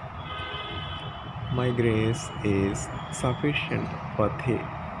 strength. My grace is sufficient for thee.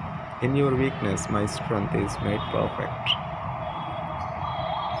 In your weakness my strength is made perfect.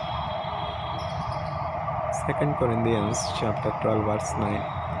 2 Corinthians chapter 12 verse 9.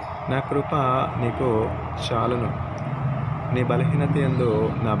 నా కృప నీకు చాలును, నీ బలహీనత యందు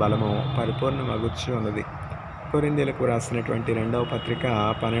నా బలము పరిపూర్ణమగుచు ఉన్నది. కొరింథీయులకు రాసినటువంటి 2వ పత్రిక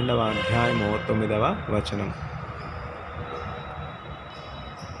 12వ అధ్యాయము 9వ వచనం.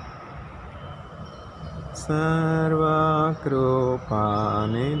 సర్వకృపానిధియగు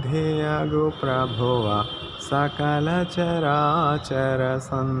ప్రభువ, సకల చరాచర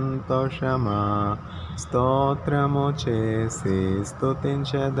సంతోషమా, స్తోత్రము చేసి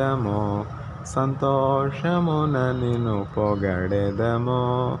స్తుతించెదము, సంతోషమున నిన్ను పొగడెదము.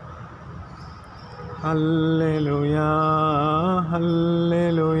 హల్లెలూయా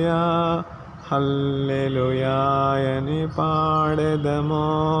హల్లెలూయా హల్లెలూయా అని పాడెదము,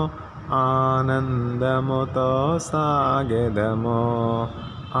 ఆనందముతో సాగెదము,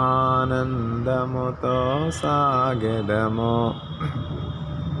 ఆనందముతో సాగెదము.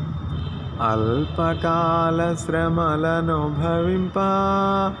 అల్పకాల శ్రమలను భవింప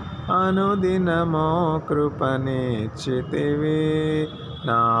అనుదినమో కృపనిచ్చితివి,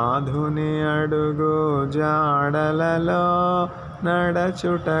 నాధుని అడుగు జాడలలో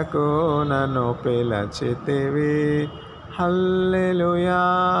నడచుటకు నన్ను పిలచితివి. హల్లెలూయా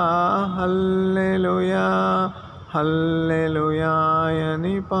హల్లెలూయా హల్లెలూయా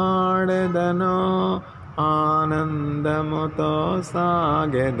అని పాడెదను, ఆనందముతో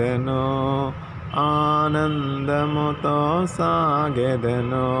సాగెదను, ఆనందముతో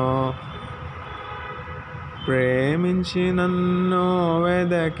సాగెదను. ప్రేమించి నన్ను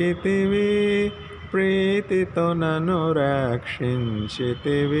వెదకితివి, ప్రీతితో నన్ను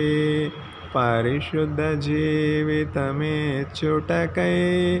రక్షించితివి, పరిశుద్ధ జీవితమిచ్చుటకై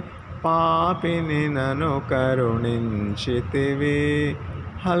పాపిని నన్ను కరుణించితివి.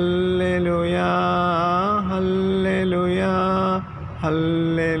 హల్లెలూయా హల్లెలూయా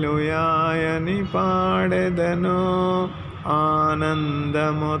హల్లెలూయా అని పాడెదను,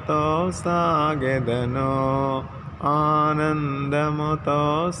 ఆనందముతో సాగెదను, ఆనందముతో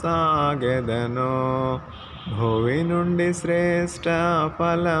సాగెదను. భువి నుండి శ్రేష్ఠ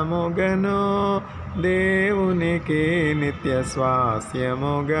ఫలముగను, దేవునికి నిత్య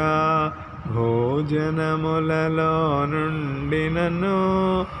స్వాస్యముగా, భోజనములలో నుండి నన్ను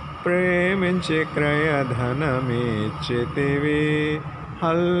ప్రేమించి క్రయధనమిచ్చితివి.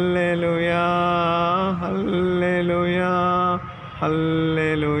 హల్లెలూయా హల్లెలూయా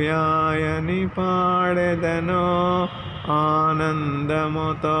హల్లెలూయా అని పాడెదను,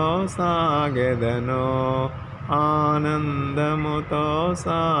 ఆనందముతో సాగెదను, ఆనందముతో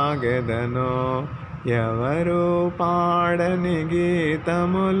సాగెదను. ఎవరు పాడని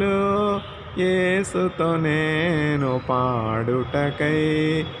గీతములు యేసుతో నేను పాడుటకై,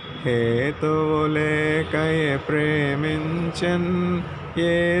 హేతువులేకయే ప్రేమించెన్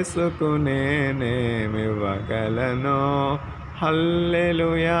యేసుకు నేనేమివ్వగలను.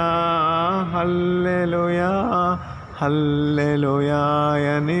 హల్లెలూయా హల్లెలూయా హల్లెలూయా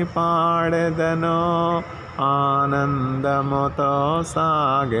అని పాడెదను, ఆనందముతో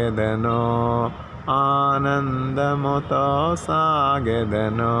సాగెదను, ఆనందముతో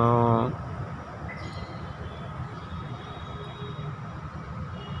సాగెదను.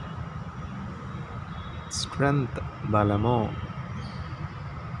 స్ట్రెంగ్త్, బలము.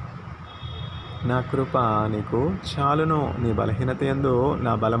 నా కృప నీకు చాలును, నీ బలహీనత యందు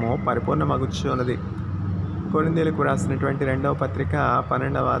నా బలము పరిపూర్ణమగుచున్నది. కొరింథీయులకు రాసినటువంటి 2వ పత్రిక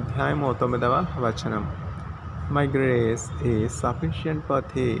 12వ అధ్యాయము 9వ వచనం. My grace is sufficient for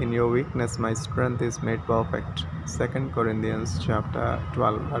thee, in your weakness my strength is made perfect. 2 Corinthians chapter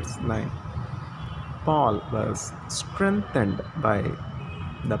 12 verse 9. Paul was strengthened by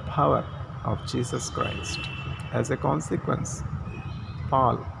the power of Jesus Christ. As a consequence,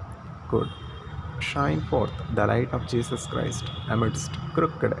 Paul could shine forth the light of Jesus Christ amidst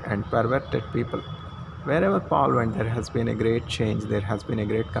crooked and perverted people. Wherever Paul went, there has been a great change, there has been a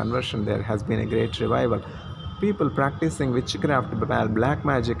great conversion, there has been a great revival. People practicing witchcraft, black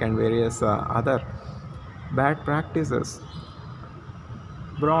magic, and various other bad practices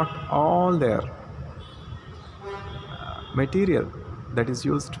brought all their material that is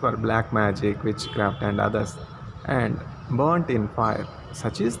used for black magic, witchcraft, and others, and burnt in fire.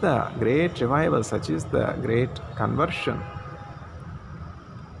 Such is the great revival, such is the great conversion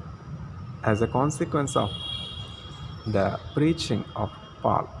as a consequence of the preaching of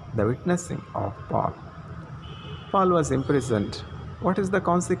Paul, the witnessing of Paul. Paul was imprisoned. What is the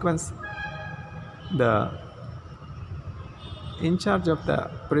consequence? The in charge of the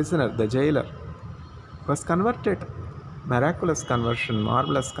prisoner, the jailer, was converted. Miraculous conversion,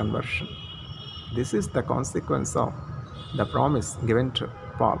 marvelous conversion. This is the consequence of the promise given to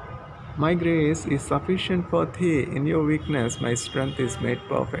Paul. My grace is sufficient for thee. In your weakness, my strength is made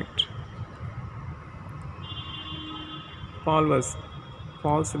perfect. Paul was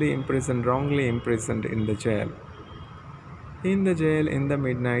falsely imprisoned, wrongly imprisoned in the jail. In the jail, in the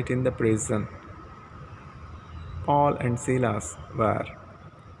midnight, in the prison, Paul and Silas were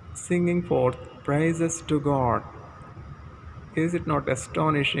singing forth praises to God. Is it not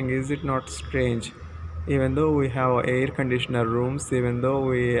astonishing? Is it not strange? Even though we have air conditioner rooms, even though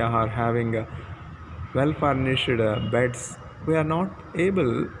we are having well furnished beds, we are not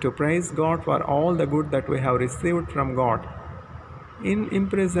able to praise God for all the good that we have received from God. In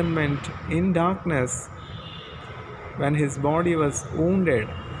imprisonment, in darkness, when his body was wounded,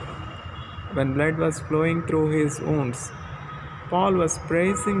 when blood was flowing through his wounds, Paul was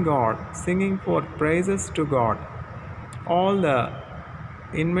praising God, singing forth praises to God. All the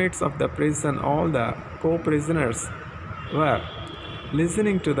inmates of the prison, all the co-prisoners were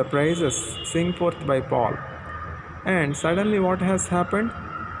listening to the praises sing forth by Paul. And suddenly what has happened?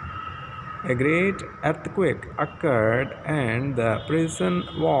 A great earthquake occurred and the prison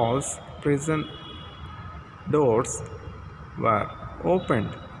walls, prison doors were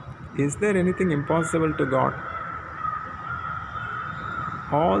opened. Is there anything impossible to God?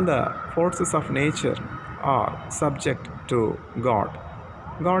 All the forces of nature are subject to God.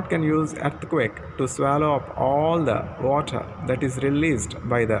 God can use earthquake to swallow up all the water that is released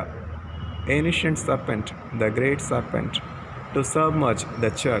by the ancient serpent, the great serpent, to submerge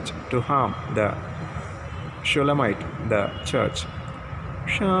the church, to harm the Shulamite, the church.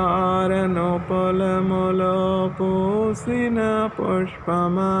 Sharanopalamulo pusina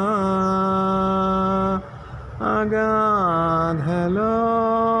pushpama agadhalo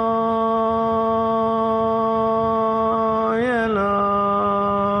yelo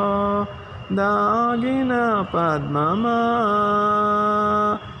dagina padmama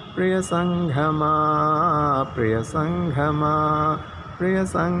priya sanghama priya sanghama priya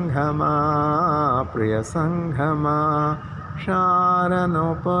sanghama priya sanghama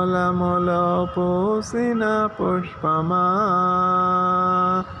Sharanopalamulo pusina pushpama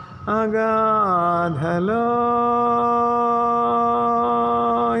agadhalo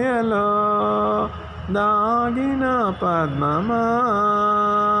yelo dagina padmama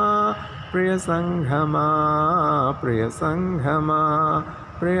priya sanghama priya sanghama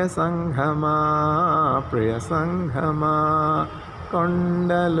priya sanghama priya sanghama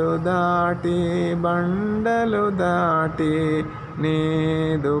కొండలు దాటి బండలు దాటి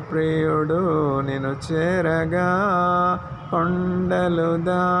నీదు ప్రియుడు నిన్ను చేరగా కొండలు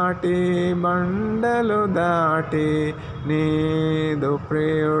దాటి బండలు దాటి నీదు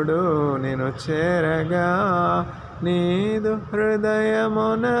ప్రియుడు నిన్ను చేరగా నీదు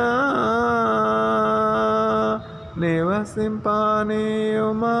హృదయమున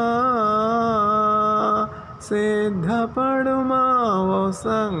నివసింపనీయుమా సిద్ధపడుమా ఓ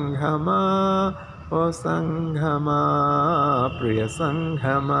సంఘమా ఓ సంఘమా ప్రియ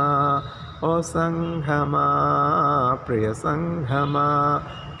సంఘమా ఓ సంఘమా ప్రియ సంఘమా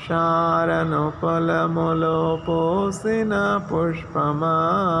శారనోపలములో పోసిన పుష్పమా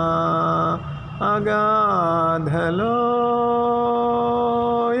అగాధలో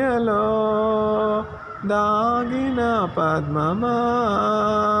యలో దాగిన పద్మమా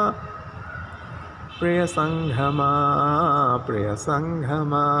ప్రియ సంఘమా ప్రియ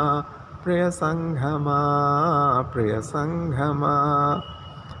సంఘమా ప్రియ సంఘమా ప్రియ సంఘమా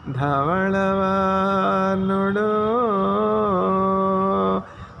ధవళవర్ణుడు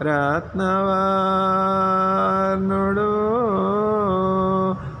రత్నవర్ణుడు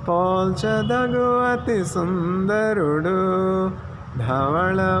పోల్చదగు అతి సుందరుడు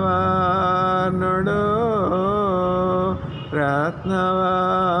ధవళవర్ణుడు రత్నవర్ణుడు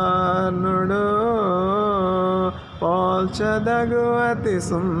పోల్చదగు అతి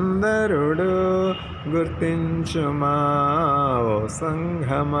సుందరుడు గుర్తించుమా ఓ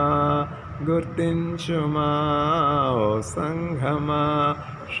సంఘమా గుర్తించుమా ఓ సంఘమా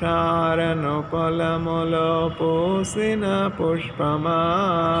శారను పొలములో పూసిన పుష్పమా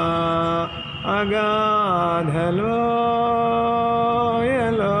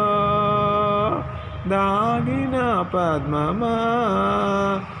అగాధలోయలో దాగిన పద్మమా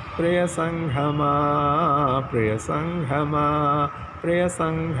ప్రియ సంఘమా ప్రియ సంఘమా ప్రియ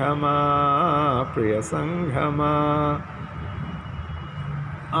సంఘమా ప్రియ సంఘమా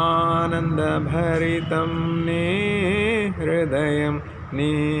ఆనందభరితం నీ హృదయం నీ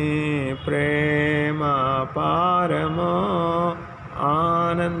ప్రేమ పారమో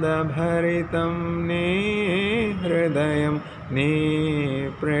ఆనందభరితం నీ హృదయం నీ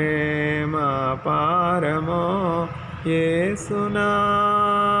ప్రేమ పారమో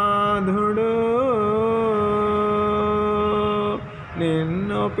యేసునాథుడు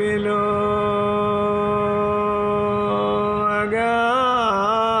నిన్ను పిలువగా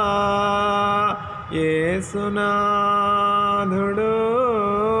యేసునాథుడు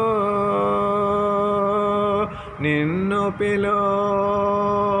నిన్ను పిలువగా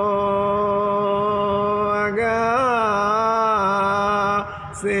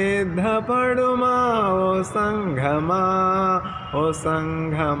సిద్ధపడుమా ఓ సంఘమా ఓ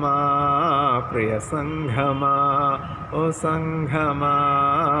సంఘమా ప్రియ సంఘమా ఓ సంఘమా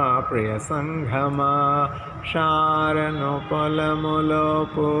ప్రియ సంఘమా శారను పొలములో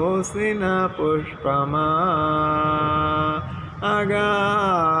పూసిన పుష్పమా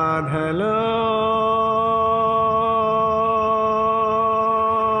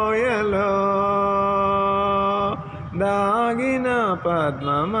అగాధలోయలో దాగిన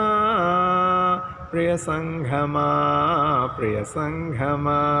పద్మమా ప్రియ సంఘమా ప్రియ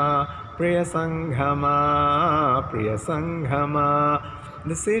సంఘమా ప్రియ సంఘమా ప్రియ సంఘమా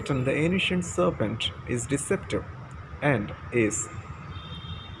The Satan, the ancient serpent, is deceptive and is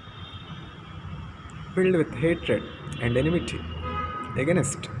filled with hatred and enmity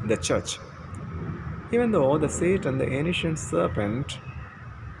against the church. Even though the Satan, the ancient serpent,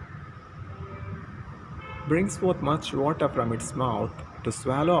 brings forth much water from its mouth to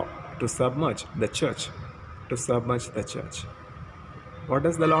swallow up, to submerge the church, to submerge the church. What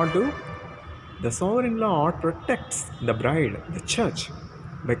does the Lord do? The sovereign Lord protects the bride, the church,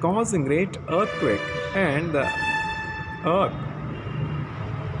 by causing great earthquake, and the earth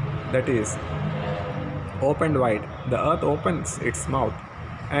that is opened wide, the earth opens its mouth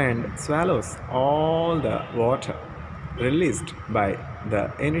and swallows all the water released by the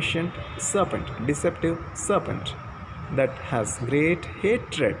ancient serpent, deceptive serpent that has great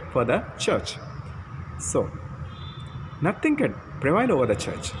hatred for the church. So nothing can prevail over the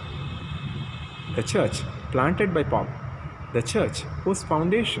church. The church planted by Paul, the church whose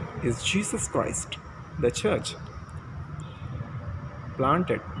foundation is Jesus Christ, the church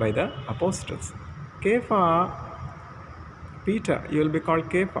planted by the apostles. Kepha, Peter, you will be called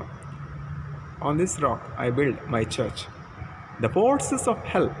Kepha. On this rock I build my church. The forces of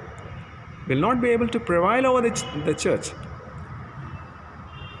hell will not be able to prevail over the church.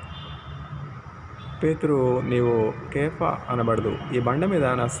 పేతురు, నీవు కేఫా అనబడదు, ఈ బండ మీద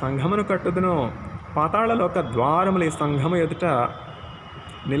నా సంఘమును కట్టుదును, పాతాళలోక ద్వారములు ఈ సంఘము ఎదుట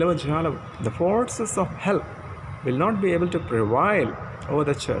నిలవజాలవు. The forces of hell will not be able to prevail over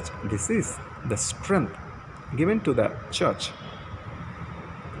the church. This is the strength given to the church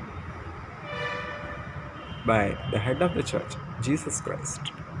by the head of the church, Jesus Christ.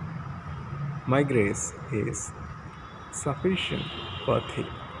 My grace is sufficient for thee.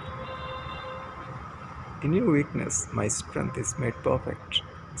 In your weakness, my strength is made perfect.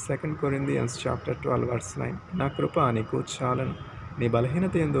 2 Corinthians chapter 12 verse 9. నా కృప నీకు చాలను, నీ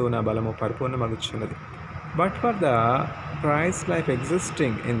బలహీనత యందు నా బలము పరిపూర్ణమగుచున్నది. But for the Christ life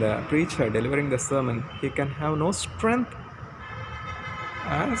existing in the preacher delivering the sermon, he can have no strength.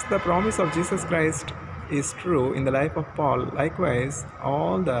 As the promise of Jesus Christ is true in the life of Paul, likewise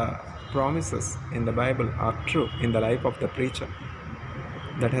all the promises in the Bible are true in the life of the preacher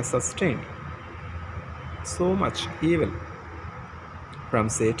that has sustained so much evil from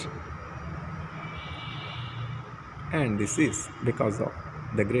Satan. And this is because of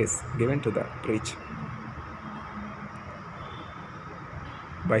the grace given to the preacher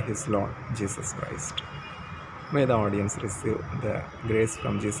by his Lord Jesus Christ. May the audience receive the grace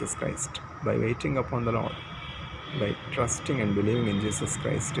from Jesus Christ by waiting upon the Lord by trusting and believing in Jesus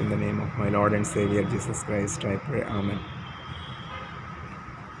Christ. In the name of my Lord and Savior Jesus Christ, I pray. Amen.